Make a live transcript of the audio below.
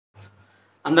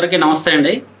అందరికీ నమస్తే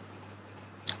అండి.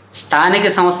 స్థానిక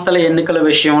సంస్థల ఎన్నికల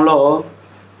విషయంలో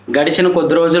గడిచిన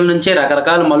కొద్ది రోజుల నుంచి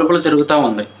రకరకాల మలుపులు తిరుగుతూ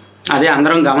ఉంది. అదే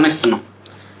అందరం గమనిస్తున్నాం.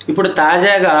 ఇప్పుడు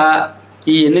తాజాగా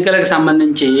ఈ ఎన్నికలకు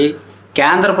సంబంధించి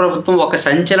కేంద్ర ప్రభుత్వం ఒక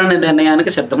సంచలన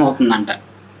నిర్ణయానికి సిద్ధమవుతుందంట.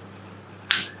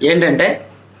 ఏంటంటే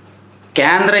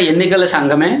కేంద్ర ఎన్నికల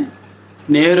సంఘమే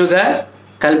నేరుగా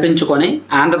కల్పించుకొని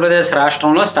ఆంధ్రప్రదేశ్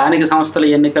రాష్ట్రంలో స్థానిక సంస్థల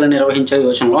ఎన్నికలు నిర్వహించే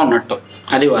యోచనలో ఉన్నట్టు.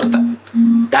 అది వార్త.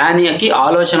 దానికి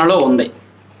ఆలోచనలో ఉంది.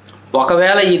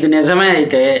 ఒకవేళ ఇది నిజమే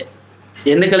అయితే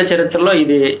ఎన్నికల చరిత్రలో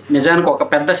ఇది నిజానికి ఒక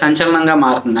పెద్ద సంచలనంగా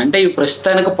మారుతుంది. అంటే ఈ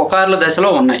ప్రస్తుతానికి పుకార్ల దశలో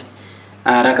ఉన్నాయి.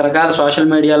 రకరకాల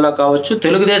సోషల్ మీడియాలో కావచ్చు,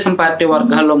 తెలుగుదేశం పార్టీ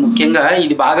వర్గాల్లో ముఖ్యంగా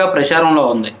ఇది బాగా ప్రచారంలో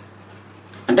ఉంది.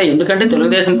 అంటే ఎందుకంటే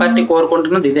తెలుగుదేశం పార్టీ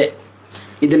కోరుకుంటున్నది ఇదే.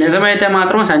 ఇది నిజమైతే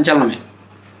మాత్రం సంచలనమే.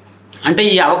 అంటే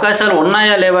ఈ అవకాశాలు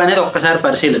ఉన్నాయా లేవా అనేది ఒక్కసారి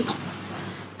పరిశీలిద్దాం.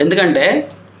 ఎందుకంటే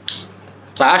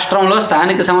రాష్ట్రంలో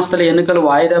స్థానిక సంస్థల ఎన్నికలు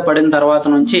వాయిదా పడిన తర్వాత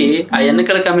నుంచి ఆ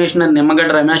ఎన్నికల కమిషనర్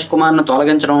నిమ్మగడ్డ రమేష్ కుమార్ను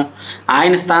తొలగించడం,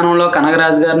 ఆయన స్థానంలో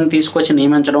కనగరాజు గారిని తీసుకొచ్చి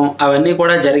నియమించడం అవన్నీ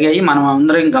కూడా జరిగాయి. మనం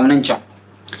అందరం గమనించాం.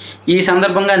 ఈ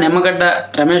సందర్భంగా నిమ్మగడ్డ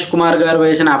రమేష్ కుమార్ గారు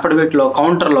వేసిన అఫిడవిట్లో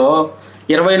కౌంటర్లో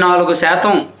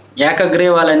 24%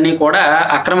 ఏకగ్రీవాలన్నీ కూడా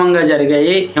అక్రమంగా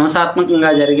జరిగాయి, హింసాత్మకంగా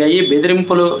జరిగాయి,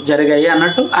 బెదిరింపులు జరిగాయి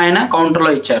అన్నట్టు ఆయన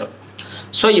కౌంటర్లో ఇచ్చారు.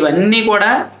 సో ఇవన్నీ కూడా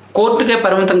కోర్టుకే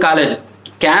పరిమితం కాలేదు.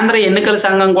 కేంద్ర ఎన్నికల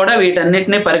సంఘం కూడా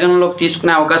వీటన్నిటినీ పరిగణలోకి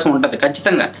తీసుకునే అవకాశం ఉంటుంది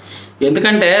ఖచ్చితంగా.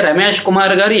 ఎందుకంటే రమేష్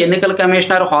కుమార్ గారు ఎన్నికల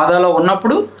కమిషనర్ హోదాలో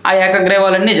ఉన్నప్పుడు ఆ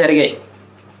ఏకగ్రీవాలన్నీ జరిగాయి.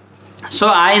 సో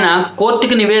ఆయన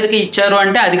కోర్టుకి నివేదిక ఇచ్చారు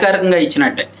అంటే అధికారికంగా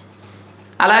ఇచ్చినట్టే.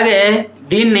 అలాగే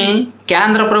దీన్ని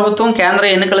కేంద్ర ప్రభుత్వం, కేంద్ర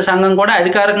ఎన్నికల సంఘం కూడా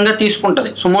అధికారికంగా తీసుకుంటుంది.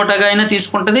 సుమోటోగా అయినా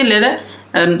తీసుకుంటుంది, లేదా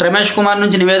రమేష్ కుమార్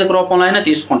నుంచి నివేదిక రూపంలో అయినా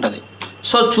తీసుకుంటుంది.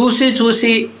 సో చూసి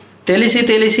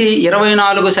తెలిసి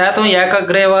 24%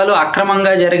 ఏకగ్రీవాలు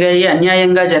అక్రమంగా జరిగాయి,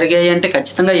 అన్యాయంగా జరిగాయి అంటే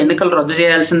ఖచ్చితంగా ఎన్నికలు రద్దు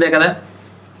చేయాల్సిందే కదా.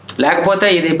 లేకపోతే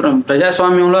ఇది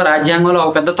ప్రజాస్వామ్యంలో, రాజ్యాంగంలో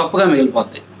ఒక పెద్ద తప్పుగా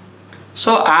మిగిలిపోద్ది.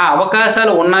 సో ఆ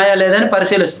అవకాశాలు ఉన్నాయా లేదని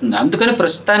పరిశీలిస్తుంది. అందుకని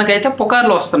ప్రస్తుతానికైతే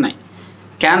పుకార్లు వస్తున్నాయి.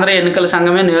 కేంద్ర ఎన్నికల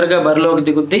సంఘమే నేరుగా బరిలోకి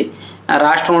దిగుద్ది,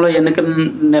 రాష్ట్రంలో ఎన్నికలు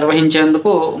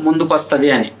నిర్వహించేందుకు ముందుకు వస్తుంది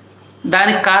అని.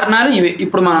 దానికి కారణాలు ఇవి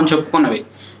ఇప్పుడు మనం చెప్పుకున్నవి.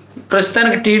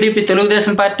 ప్రస్తుతానికి టీడీపీ,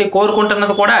 తెలుగుదేశం పార్టీ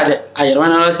కోరుకుంటున్నది కూడా అదే. ఆ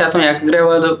 24%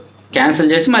 ఏకగ్రీవాలు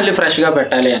క్యాన్సిల్ చేసి మళ్ళీ ఫ్రెష్గా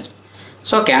పెట్టాలి అని.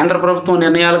 సో కేంద్ర ప్రభుత్వం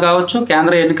నిర్ణయాలు కావచ్చు,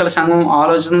 కేంద్ర ఎన్నికల సంఘం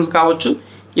ఆలోచనలు కావచ్చు,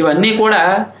 ఇవన్నీ కూడా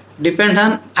డిపెండ్స్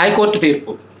ఆన్ హైకోర్టు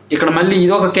తీర్పు. ఇక్కడ మళ్ళీ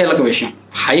ఇదొక కీలక విషయం.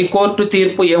 హైకోర్టు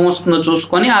తీర్పు ఏమొస్తుందో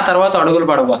చూసుకొని ఆ తర్వాత అడుగులు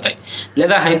పడబోతాయి.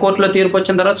 లేదా హైకోర్టులో తీర్పు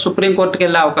వచ్చిన తర్వాత సుప్రీంకోర్టుకి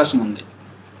వెళ్ళే అవకాశం ఉంది.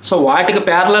 సో వాటికి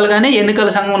ప్యారలల్గానే ఎన్నికల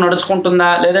సంఘం నడుచుకుంటుందా,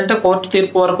 లేదంటే కోర్టు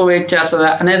తీర్పు వరకు వెయిట్ చేస్తుందా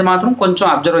అనేది మాత్రం కొంచెం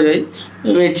అబ్జర్వ్ చేసి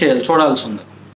వెయిట్ చేయాలి, చూడాల్సి ఉంది.